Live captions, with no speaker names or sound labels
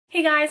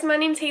Hey guys, my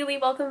name's Haley.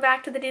 Welcome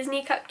back to the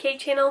Disney Cupcake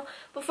channel.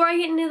 Before I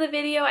get into the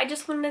video, I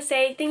just wanted to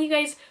say thank you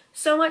guys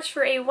so much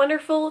for a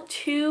wonderful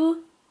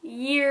 2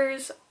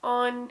 years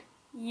on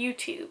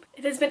YouTube.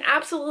 It has been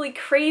absolutely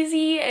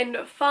crazy and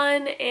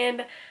fun,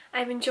 and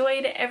I've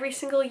enjoyed every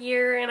single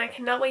year, and I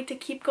cannot wait to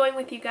keep going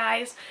with you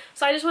guys.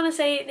 So I just want to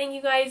say thank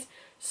you guys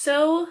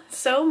so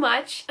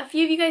much. A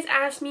few of you guys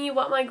asked me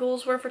what my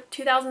goals were for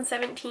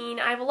 2017.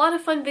 I have a lot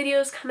of fun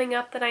videos coming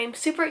up that I am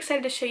super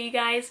excited to show you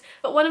guys,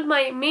 but one of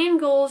my main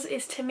goals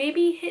is to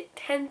maybe hit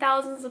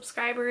 10,000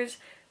 subscribers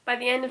by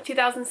the end of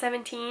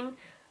 2017.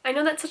 I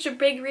know that's such a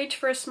big reach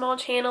for a small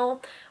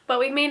channel, but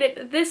we made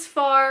it this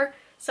far,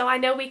 so I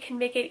know we can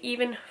make it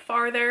even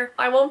farther.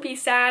 I won't be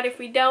sad if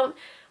we don't,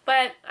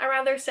 but I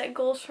rather set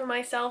goals for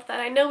myself that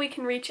I know we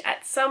can reach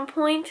at some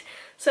point.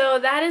 So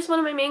that is one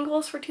of my main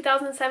goals for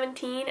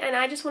 2017, and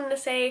I just wanted to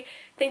say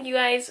thank you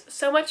guys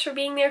so much for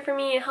being there for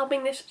me and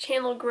helping this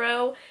channel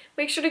grow.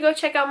 Make sure to go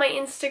check out my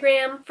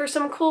Instagram for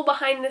some cool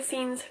behind the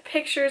scenes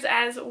pictures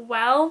as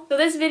well. So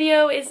this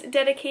video is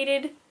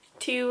dedicated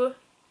to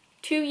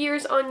 2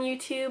 years on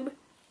YouTube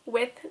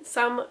with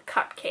some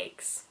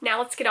cupcakes. Now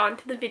let's get on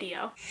to the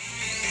video.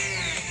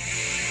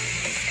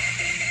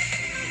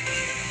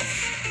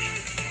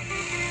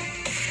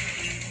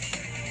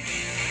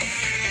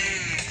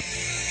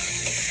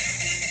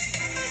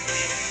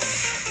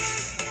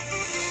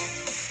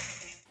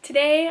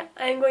 Today,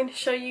 I'm going to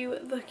show you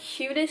the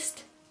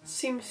cutest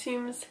Tsum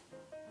Tsums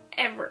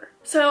ever.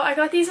 So I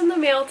got these in the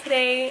mail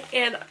today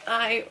and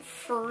I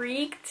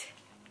freaked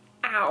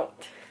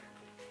out.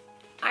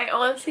 I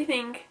honestly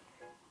think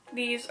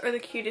these are the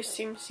cutest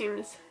Tsum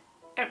Tsums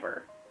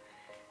ever.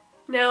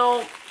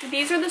 Now,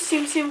 these are the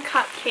Tsum Tsum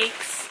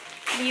cupcakes.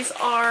 These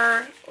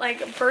are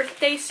like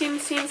birthday Tsum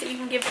Tsums that you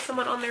can give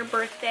someone on their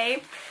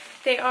birthday.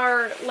 They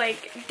are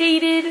like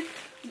dated,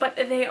 but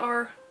they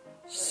are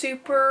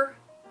super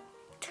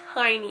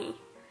tiny.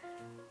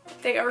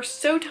 They are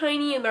so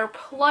tiny and they're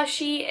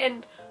plushy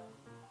and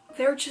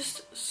they're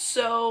just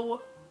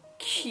so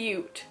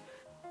cute.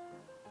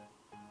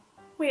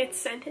 Wait, it's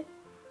scented?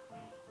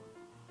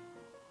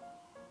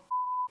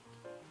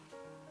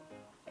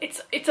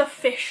 It's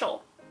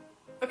official,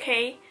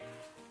 okay?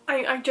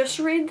 I just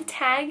read the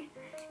tag.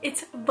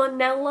 It's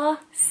vanilla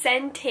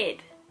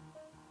scented.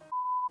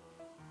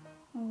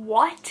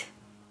 What?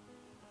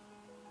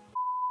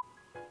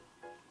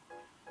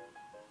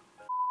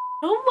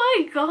 Oh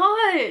my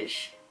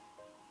gosh!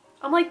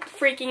 I'm like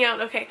freaking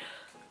out. Okay,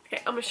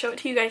 I'm gonna show it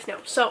to you guys now.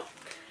 So,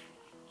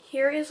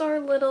 here is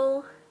our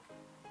little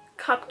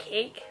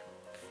cupcake.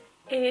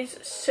 It is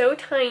so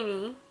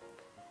tiny.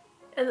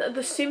 And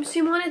the Tsum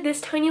Tsum on it, this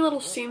tiny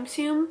little Tsum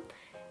Tsum,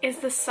 is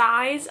the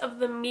size of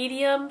the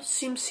medium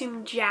Tsum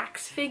Tsum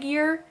Jax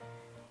figure.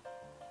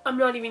 I'm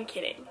not even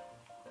kidding.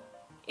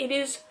 It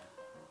is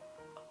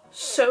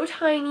so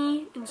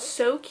tiny and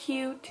so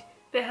cute.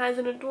 It has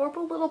an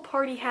adorable little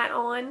party hat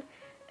on,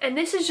 and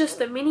this is just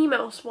the Minnie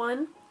Mouse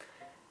one.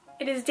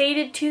 It is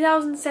dated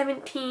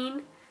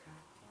 2017,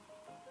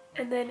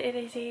 and then it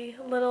is a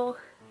little,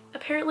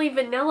 apparently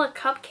vanilla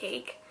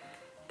cupcake.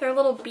 There are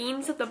little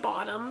beans at the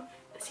bottom.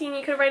 See, and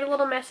you could write a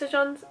little message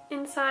on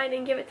inside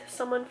and give it to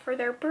someone for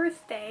their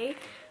birthday,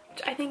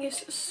 which I think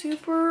is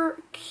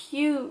super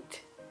cute.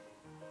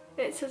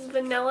 And it says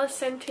vanilla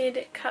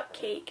scented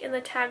cupcake, and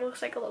the tag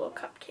looks like a little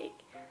cupcake.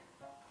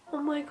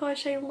 Oh my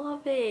gosh, I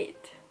love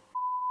it.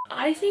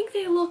 I think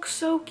they look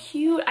so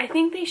cute. I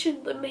think they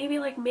should maybe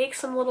like make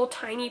some little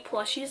tiny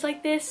plushies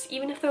like this,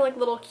 even if they're like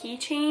little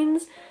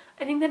keychains.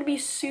 I think that'd be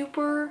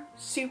super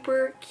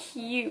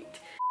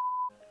cute.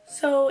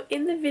 So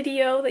in the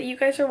video that you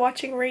guys are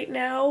watching right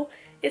now,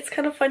 it's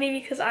kind of funny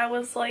because I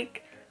was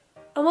like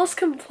almost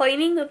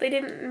complaining that they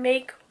didn't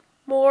make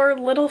more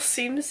little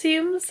Tsum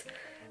Tsums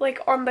like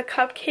on the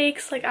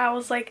cupcakes. Like I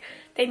was like,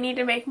 they need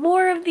to make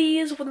more of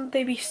these, wouldn't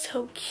they be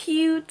so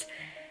cute?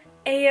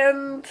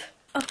 And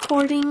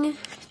according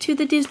to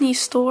the Disney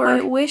store,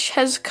 my wish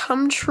has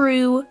come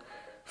true.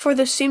 For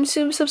the Tsum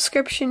Tsum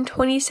subscription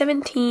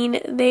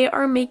 2017, they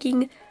are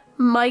making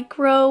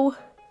micro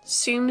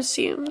Tsum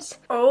Tsums.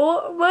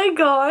 Oh my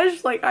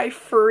gosh, like I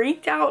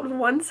freaked out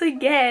once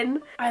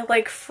again. I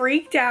like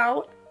freaked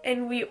out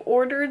and we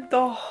ordered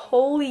the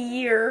whole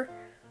year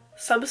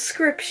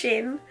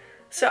subscription.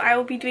 So I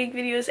will be doing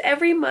videos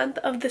every month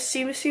of the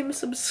Tsum Tsum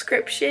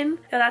subscription.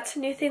 Now that's a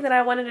new thing that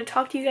I wanted to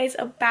talk to you guys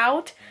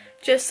about,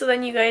 just so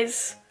then you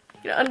guys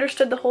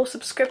understood the whole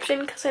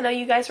subscription, because I know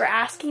you guys were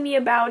asking me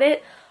about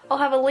it. I'll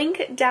have a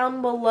link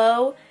down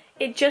below.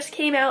 It just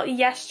came out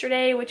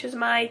yesterday, which is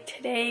my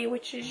today,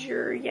 which is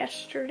your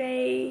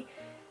yesterday.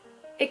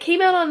 It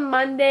came out on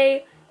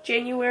Monday,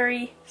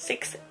 January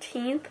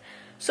 16th.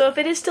 So if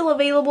it is still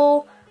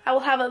available, I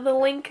will have the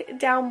link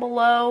down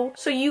below.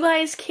 So you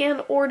guys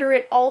can order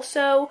it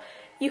also.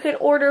 You can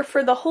order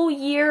for the whole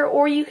year,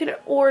 or you can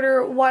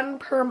order one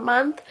per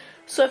month.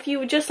 So if you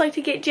would just like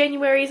to get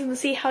January's and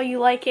see how you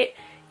like it,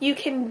 you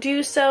can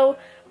do so.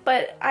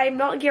 But I'm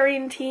not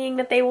guaranteeing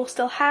that they will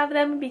still have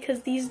them,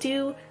 because these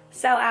do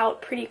sell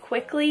out pretty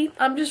quickly.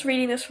 I'm just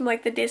reading this from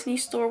like the Disney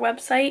Store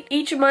website.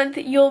 Each month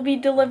you'll be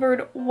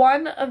delivered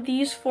one of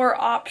these 4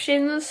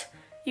 options.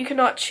 You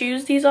cannot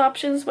choose these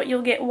options, but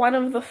you'll get one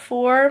of the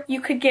 4. You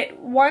could get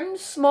one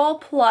small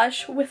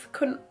plush with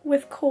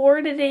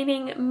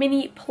coordinating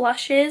mini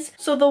plushes.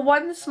 So the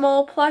one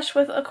small plush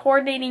with a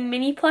coordinating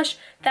mini plush,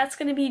 that's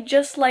going to be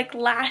just like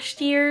last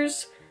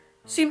year's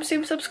Tsum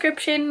Tsum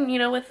subscription, you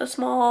know, with the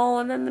small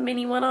and then the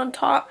mini one on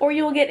top. Or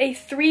you'll get a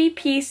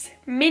 3-piece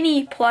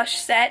mini plush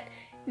set,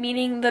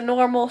 meaning the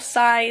normal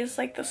size,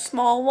 like the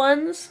small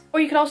ones. Or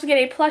you can also get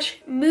a plush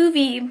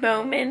movie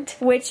moment,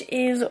 which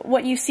is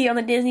what you see on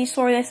the Disney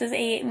Store. This is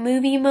a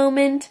movie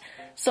moment,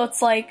 so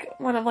it's like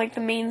one of like the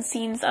main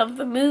scenes of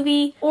the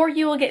movie. Or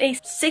you will get a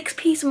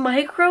 6-piece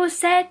micro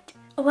set.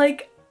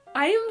 Like,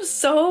 I am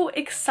so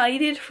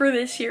excited for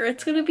this year.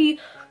 It's gonna be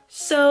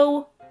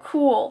so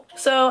cool.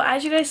 So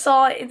as you guys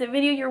saw in the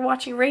video you're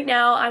watching right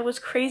now, I was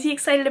crazy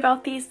excited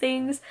about these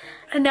things,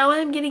 and now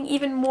I'm getting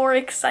even more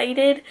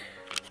excited.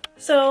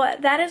 So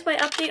that is my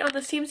update on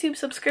the Tsum Tsum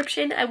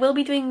subscription. I will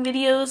be doing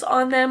videos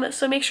on them,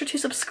 so make sure to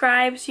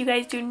subscribe so you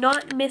guys do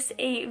not miss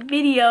a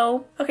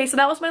video. Okay, so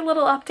that was my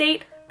little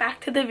update.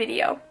 Back to the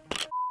video.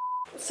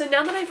 So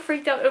now that I've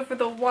freaked out over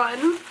the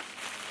one,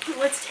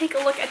 let's take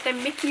a look at the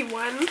Mickey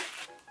one.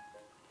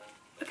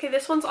 Okay,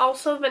 this one's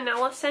also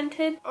vanilla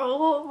scented.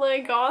 Oh my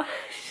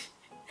gosh.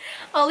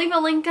 I'll leave a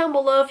link down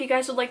below if you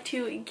guys would like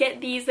to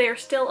get these. They are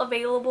still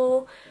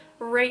available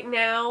right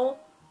now,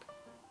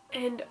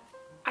 and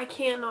I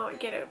cannot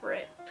get over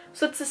it.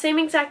 So it's the same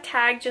exact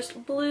tag,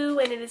 just blue,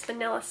 and it is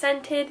vanilla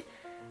scented. It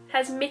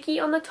has Mickey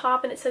on the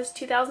top and it says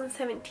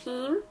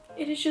 2017.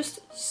 It is just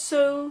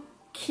so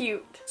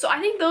cute. So I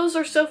think those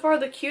are so far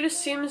the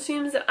cutest Tsum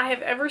Tsums that I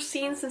have ever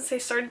seen since they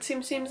started Tsum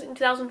Tsums in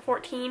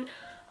 2014.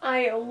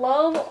 I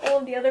love all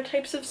of the other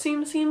types of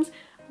Tsum Tsums,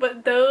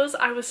 but those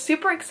I was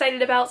super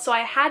excited about, so I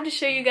had to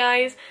show you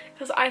guys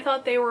because I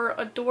thought they were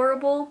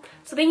adorable.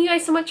 So thank you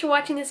guys so much for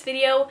watching this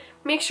video.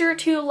 Make sure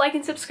to like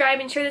and subscribe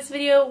and share this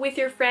video with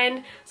your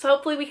friend, so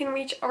hopefully we can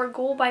reach our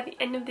goal by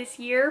the end of this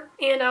year.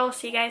 And I will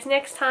see you guys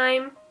next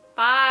time.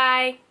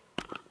 Bye!